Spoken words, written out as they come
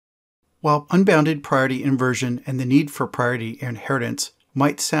While unbounded priority inversion and the need for priority inheritance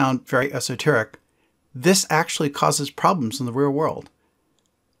might sound very esoteric, this actually causes problems in the real world.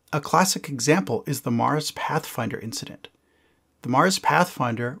 A classic example is the Mars Pathfinder incident. The Mars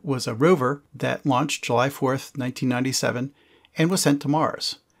Pathfinder was a rover that launched July 4th, 1997, and was sent to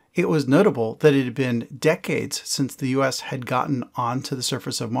Mars. It was notable that it had been decades since the US had gotten onto the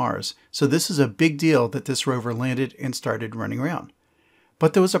surface of Mars, so this is a big deal that this rover landed and started running around.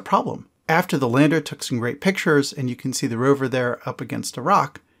 But there was a problem. After the lander took some great pictures, and you can see the rover there up against a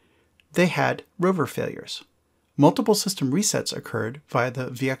rock, they had rover failures. Multiple system resets occurred via the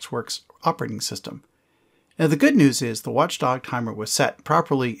VxWorks operating system. Now the good news is the watchdog timer was set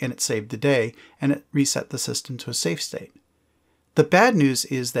properly and it saved the day, and it reset the system to a safe state. The bad news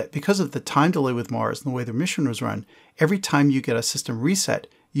is that because of the time delay with Mars and the way the mission was run, every time you get a system reset,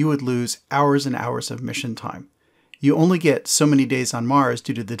 you would lose hours and hours of mission time. You only get so many days on Mars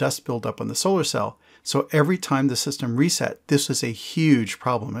due to the dust buildup on the solar cell, so every time the system reset, this was a huge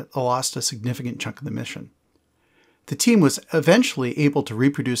problem. It lost a significant chunk of the mission. The team was eventually able to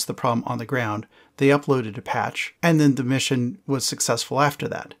reproduce the problem on the ground. They uploaded a patch, and then the mission was successful after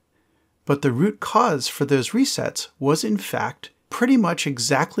that. But the root cause for those resets was in fact pretty much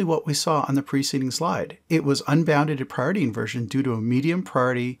exactly what we saw on the preceding slide. It was unbounded priority inversion due to a medium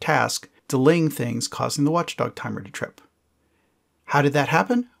priority task delaying things, causing the watchdog timer to trip. How did that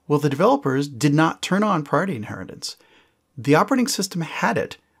happen? Well, the developers did not turn on priority inheritance. The operating system had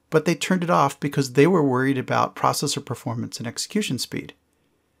it, but they turned it off because they were worried about processor performance and execution speed.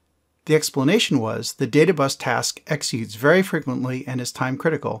 The explanation was the data bus task executes very frequently and is time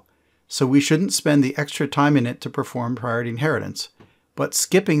critical, so we shouldn't spend the extra time in it to perform priority inheritance. But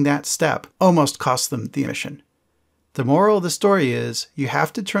skipping that step almost cost them the mission. The moral of the story is you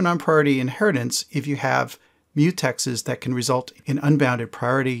have to turn on priority inheritance if you have mutexes that can result in unbounded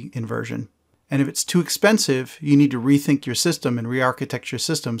priority inversion. And if it's too expensive, you need to rethink your system and re-architect your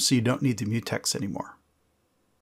system so you don't need the mutex anymore.